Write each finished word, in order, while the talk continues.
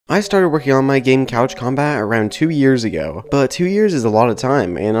I started working on my game Couch Combat around 2 years ago, but 2 years is a lot of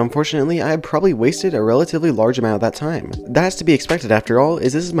time, and unfortunately I probably wasted a relatively large amount of that time. That's to be expected after all,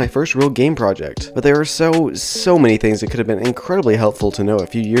 as this is my first real game project, but there are so many things that could have been incredibly helpful to know a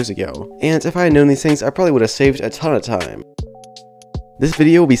few years ago, and if I had known these things I probably would have saved a ton of time. This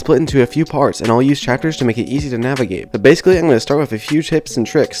video will be split into a few parts, and I'll use chapters to make it easy to navigate, but basically I'm going to start with a few tips and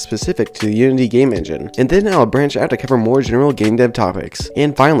tricks specific to the Unity game engine, and then I'll branch out to cover more general game dev topics.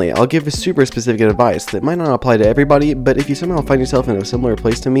 And finally, I'll give super specific advice that might not apply to everybody, but if you somehow find yourself in a similar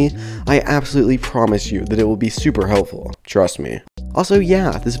place to me, I absolutely promise you that it will be super helpful. Trust me. Also,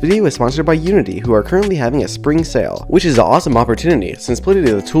 yeah, this video is sponsored by Unity, who are currently having a spring sale, which is an awesome opportunity since plenty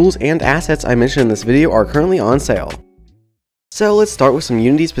of the tools and assets I mentioned in this video are currently on sale. So let's start with some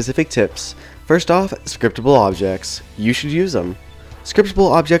Unity specific tips. First off, scriptable objects. You should use them. Scriptable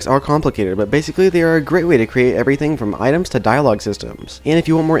objects are complicated, but basically they are a great way to create everything from items to dialogue systems. And if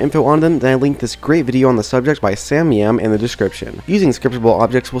you want more info on them, then I linked this great video on the subject by Samyam in the description. Using scriptable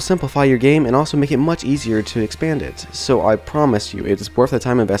objects will simplify your game and also make it much easier to expand it, so I promise you it is worth the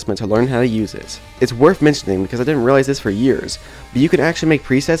time investment to learn how to use it. It's worth mentioning because I didn't realize this for years, but you can actually make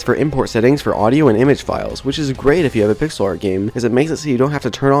presets for import settings for audio and image files, which is great if you have a pixel art game, as it makes it so you don't have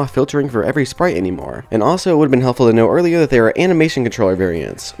to turn off filtering for every sprite anymore. And also it would have been helpful to know earlier that there are animation controller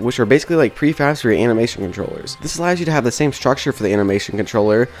variants, which are basically like prefabs for your animation controllers. This allows you to have the same structure for the animation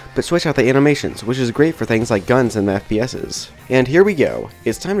controller, but switch out the animations, which is great for things like guns and FPSs. And here we go.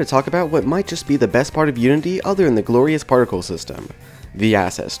 It's time to talk about what might just be the best part of Unity other than the glorious particle system. The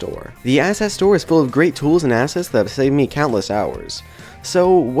Asset Store. The Asset Store is full of great tools and assets that have saved me countless hours.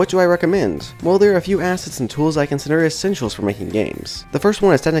 So, what do I recommend? Well, there are a few assets and tools I consider essentials for making games. The first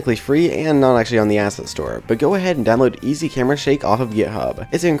one is technically free and not actually on the Asset Store, but go ahead and download Easy Camera Shake off of GitHub.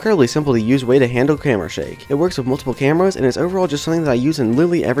 It's an incredibly simple to use way to handle camera shake. It works with multiple cameras and is overall just something that I use in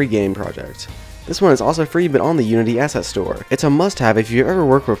literally every game project. This one is also free but on the Unity Asset Store. It's a must-have if you ever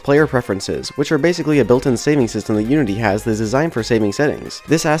work with player preferences, which are basically a built-in saving system that Unity has that is designed for saving settings.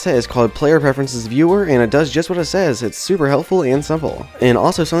 This asset is called Player Preferences Viewer, and it does just what it says. It's super helpful and simple. And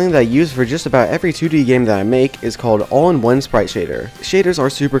also something that I use for just about every 2D game that I make is called All-in-One Sprite Shader. Shaders are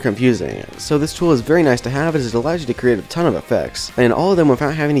super confusing, so this tool is very nice to have as it allows you to create a ton of effects, and all of them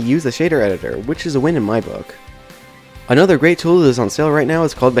without having to use the shader editor, which is a win in my book. Another great tool that is on sale right now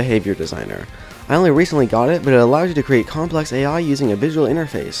is called Behavior Designer. I only recently got it, but it allows you to create complex AI using a visual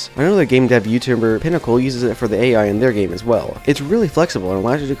interface. Another game dev YouTuber, Pinnacle, uses it for the AI in their game as well. It's really flexible and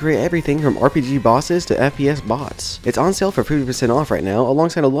allows you to create everything from RPG bosses to FPS bots. It's on sale for 50% off right now,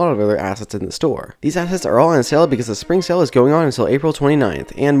 alongside a lot of other assets in the store. These assets are all on sale because the spring sale is going on until April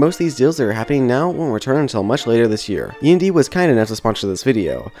 29th, and most of these deals that are happening now won't return until much later this year. Unity was kind enough to sponsor this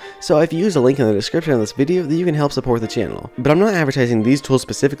video, so if you use the link in the description of this video, then you can help support the channel. But I'm not advertising these tools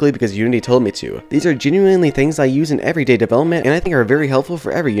specifically because Unity told me to. These are genuinely things I use in everyday development and I think are very helpful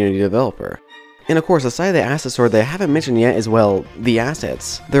for every Unity developer. And of course, aside the asset store that I haven't mentioned yet is, well, the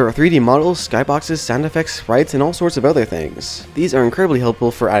assets. There are 3D models, skyboxes, sound effects, sprites, and all sorts of other things. These are incredibly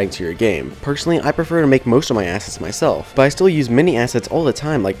helpful for adding to your game. Personally, I prefer to make most of my assets myself, but I still use many assets all the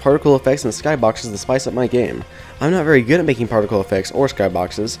time like particle effects and skyboxes to spice up my game. I'm not very good at making particle effects or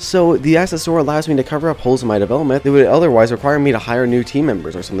skyboxes, so the asset store allows me to cover up holes in my development that would otherwise require me to hire new team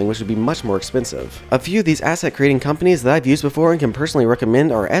members or something, which would be much more expensive. A few of these asset creating companies that I've used before and can personally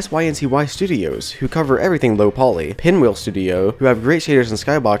recommend are SYNCY Studios, who cover everything low poly, Pinwheel Studio, who have great shaders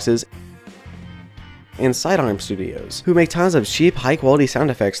and skyboxes, and Sidearm Studios, who make tons of cheap, high quality sound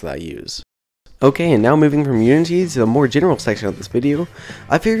effects that I use. Okay, and now moving from Unity to the more general section of this video,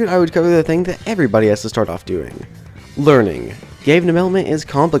 I figured I would cover the thing that everybody has to start off doing. Learning. Game development is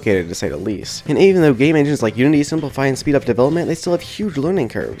complicated to say the least, and even though game engines like Unity simplify and speed up development, they still have huge learning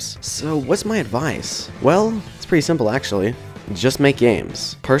curves. So what's my advice? Well, it's pretty simple actually. Just make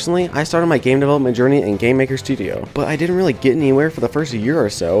games. Personally, I started my game development journey in Game Maker Studio, but I didn't really get anywhere for the first year or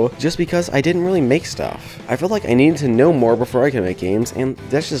so, just because I didn't really make stuff. I felt like I needed to know more before I could make games, and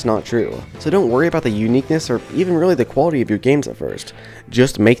that's just not true. So don't worry about the uniqueness or even really the quality of your games at first.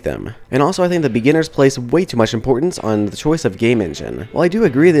 Just make them. And also I think the beginners place way too much importance on the choice of game engine. While I do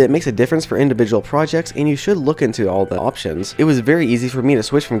agree that it makes a difference for individual projects and you should look into all the options, it was very easy for me to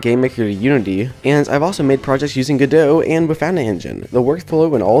switch from Game Maker to Unity, and I've also made projects using Godot and with Fountain Engine. The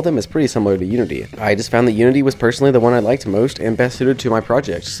workflow in all of them is pretty similar to Unity. I just found that Unity was personally the one I liked most and best suited to my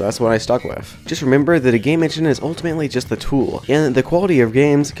project, so that's what I stuck with. Just remember that a game engine is ultimately just the tool, and the quality of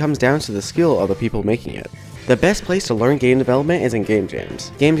games comes down to the skill of the people making it. The best place to learn game development is in game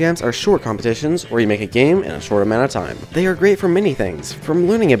jams. Game jams are short competitions where you make a game in a short amount of time. They are great for many things, from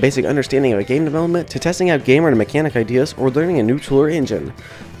learning a basic understanding of a game development to testing out game or mechanic ideas or learning a new tool or engine.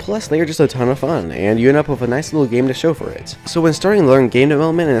 plus they are just a ton of fun, and you end up with a nice little game to show for it. So when starting to learn game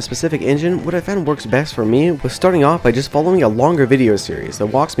development in a specific engine, what I found works best for me was starting off by just following a longer video series that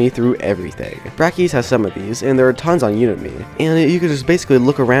walks me through everything. Brackeys has some of these, and there are tons on Udemy, and you can just basically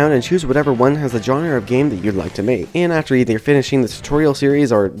look around and choose whatever one has the genre of game that you'd like to make. And after either finishing the tutorial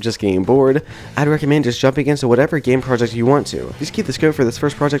series or just getting bored, I'd recommend just jumping into whatever game project you want to. Just keep the scope for this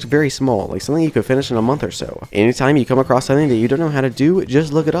first project very small, like something you could finish in a month or so. Anytime you come across something that you don't know how to do,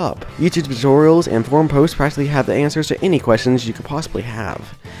 just look it up. YouTube tutorials and forum posts practically have the answers to any questions you could possibly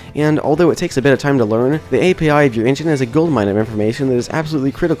have. And although it takes a bit of time to learn, the API of your engine is a goldmine of information that is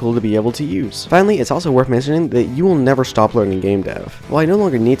absolutely critical to be able to use. Finally, it's also worth mentioning that you will never stop learning game dev. While I no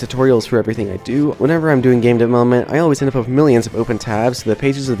longer need tutorials for everything I do, whenever I'm doing game development, I always end up with millions of open tabs to the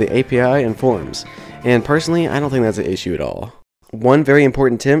pages of the API and forums. And personally, I don't think that's an issue at all. One very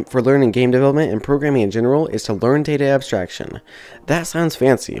important tip for learning game development and programming in general is to learn data abstraction. That sounds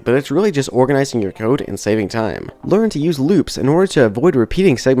fancy, but it's really just organizing your code and saving time. Learn to use loops in order to avoid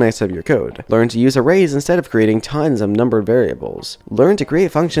repeating segments of your code. Learn to use arrays instead of creating tons of numbered variables. Learn to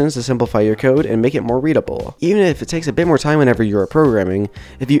create functions to simplify your code and make it more readable. Even if it takes a bit more time whenever you are programming,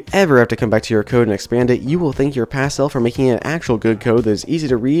 if you ever have to come back to your code and expand it, you will thank your past self for making an actual good code that is easy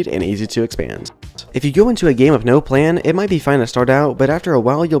to read and easy to expand. If you go into a game with no plan, it might be fine to start out, but after a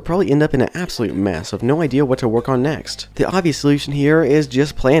while you'll probably end up in an absolute mess with no idea what to work on next. The obvious solution here is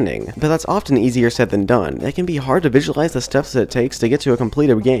just planning, but that's often easier said than done. It can be hard to visualize the steps that it takes to get to a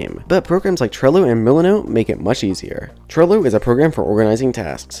completed game, but programs like Trello and Milano make it much easier. Trello is a program for organizing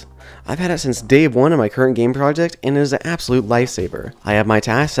tasks. I've had it since day one of my current game project, and it is an absolute lifesaver. I have my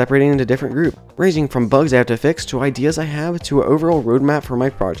tasks separated into different groups, ranging from bugs I have to fix to ideas I have to an overall roadmap for my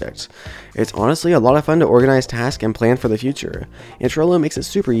project. It's honestly a lot of fun to organize tasks and plan for the future, and Trello makes it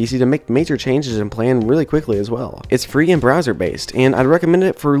super easy to make major changes and plan really quickly as well. It's free and browser based, and I'd recommend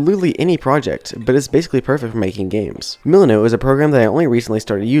it for literally any project, but it's basically perfect for making games. Milano is a program that I only recently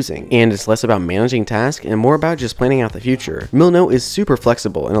started using, and it's less about managing tasks and more about just planning out the future. Milano is super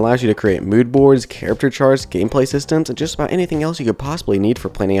flexible and allows you to create mood boards, character charts, gameplay systems, and just about anything else you could possibly need for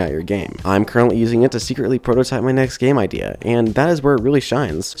planning out your game. I'm currently using it to secretly prototype my next game idea, and that is where it really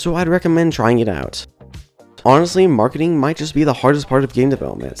shines, so I'd recommend trying it out. Honestly, marketing might just be the hardest part of game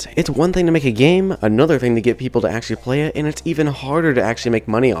development. It's one thing to make a game, another thing to get people to actually play it, and it's even harder to actually make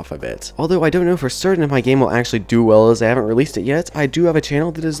money off of it. Although I don't know for certain if my game will actually do well as I haven't released it yet, I do have a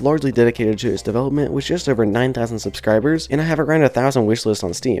channel that is largely dedicated to its development with just over 9,000 subscribers, and I have around 1,000 wishlists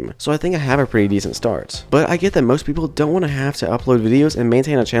on Steam, so I think I have a pretty decent start. But I get that most people don't want to have to upload videos and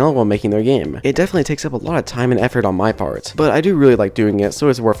maintain a channel while making their game. It definitely takes up a lot of time and effort on my part, but I do really like doing it, so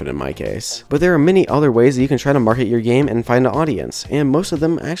it's worth it in my case. But there are many other ways that you can try to market your game and find an audience, and most of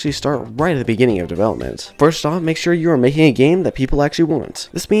them actually start right at the beginning of development. First off, make sure you are making a game that people actually want.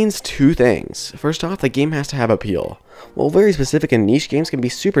 This means two things. First off, the game has to have appeal. While very specific and niche games can be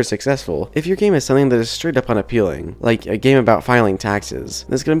super successful, if your game is something that is straight up unappealing, like a game about filing taxes,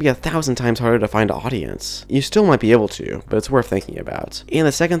 then it's going to be 1,000 times harder to find an audience. You still might be able to, but it's worth thinking about. And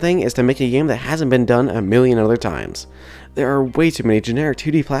the second thing is to make a game that hasn't been done a million other times. There are way too many generic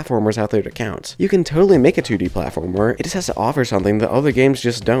 2D platformers out there to count. You can totally make a 2D platformer, it just has to offer something that other games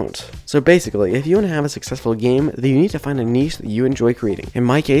just don't. So basically, if you want to have a successful game, then you need to find a niche that you enjoy creating. In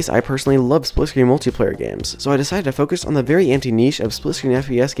my case, I personally love split-screen multiplayer games, so I decided to focus on the very empty niche of split-screen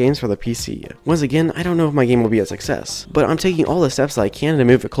FPS games for the PC. Once again, I don't know if my game will be a success, but I'm taking all the steps that I can to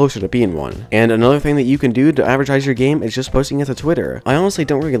move it closer to being one. And another thing that you can do to advertise your game is just posting it to Twitter. I honestly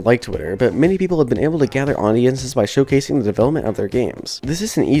don't really like Twitter, but many people have been able to gather audiences by showcasing the development of their games. This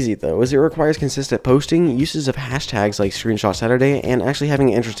isn't easy though, as it requires consistent posting, uses of hashtags like Screenshot Saturday, and actually having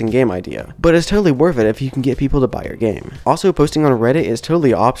an interesting game idea. But it's totally worth it if you can get people to buy your game. Also, posting on Reddit is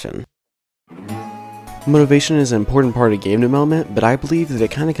totally an option. Motivation is an important part of game development, but I believe that it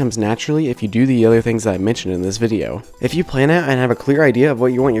kind of comes naturally if you do the other things that I mentioned in this video. If you plan out and have a clear idea of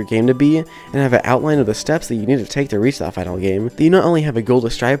what you want your game to be, and have an outline of the steps that you need to take to reach that final game, then you not only have a goal to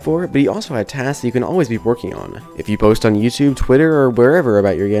strive for, but you also have tasks that you can always be working on. If you post on YouTube, Twitter, or wherever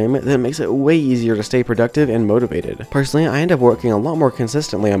about your game, then it makes it way easier to stay productive and motivated. Personally, I end up working a lot more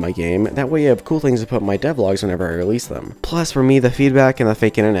consistently on my game, that way I have cool things to put in my devlogs whenever I release them. Plus, for me, the feedback and the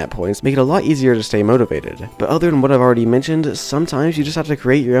fake internet points make it a lot easier to stay motivated. But other than what I've already mentioned, sometimes you just have to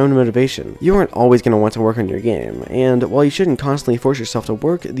create your own motivation. You aren't always going to want to work on your game, and while you shouldn't constantly force yourself to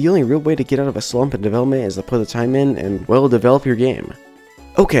work, the only real way to get out of a slump in development is to put the time in and, well, develop your game.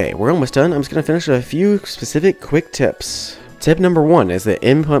 Okay, we're almost done. I'm just going to finish with a few specific quick tips. Tip number 1 is that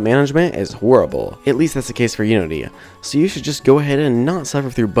input management is horrible. At least that's the case for Unity. So you should just go ahead and not suffer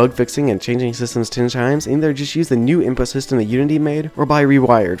through bug fixing and changing systems 10 times, and either just use the new input system that Unity made, or buy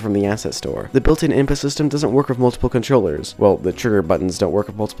Rewired from the asset store. The built-in input system doesn't work with multiple controllers. Well, the trigger buttons don't work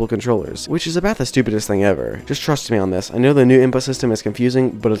with multiple controllers, which is about the stupidest thing ever. Just trust me on this. I know the new input system is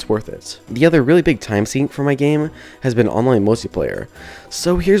confusing, but it's worth it. The other really big time sink for my game has been online multiplayer.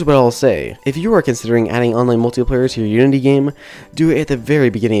 So here's what I'll say. If you are considering adding online multiplayer to your Unity game, do it at the very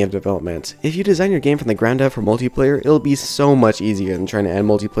beginning of development. If you design your game from the ground up for multiplayer, it'll be so much easier than trying to add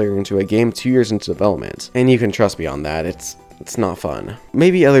multiplayer into a game 2 years into development. And you can trust me on that, it's not fun.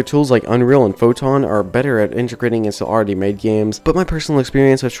 Maybe other tools like Unreal and Photon are better at integrating into already made games, but my personal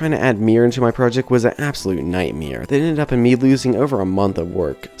experience with trying to add Mirror into my project was an absolute nightmare that ended up in me losing over a month of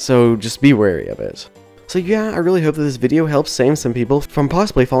work, so just be wary of it. So yeah, I really hope that this video helps save some people from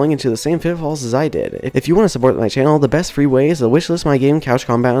possibly falling into the same pitfalls as I did. If you want to support my channel, the best free way is to wishlist my game Couch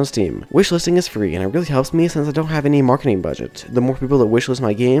Combat on Steam. Wishlisting is free, and it really helps me since I don't have any marketing budget. The more people that wishlist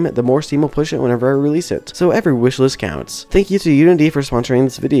my game, the more Steam will push it whenever I release it. So every wishlist counts. Thank you to Unity for sponsoring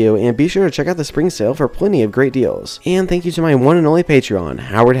this video, and be sure to check out the spring sale for plenty of great deals. And thank you to my one and only Patreon,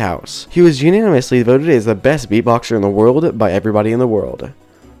 Howard House. He was unanimously voted as the best beatboxer in the world by everybody in the world.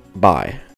 Bye.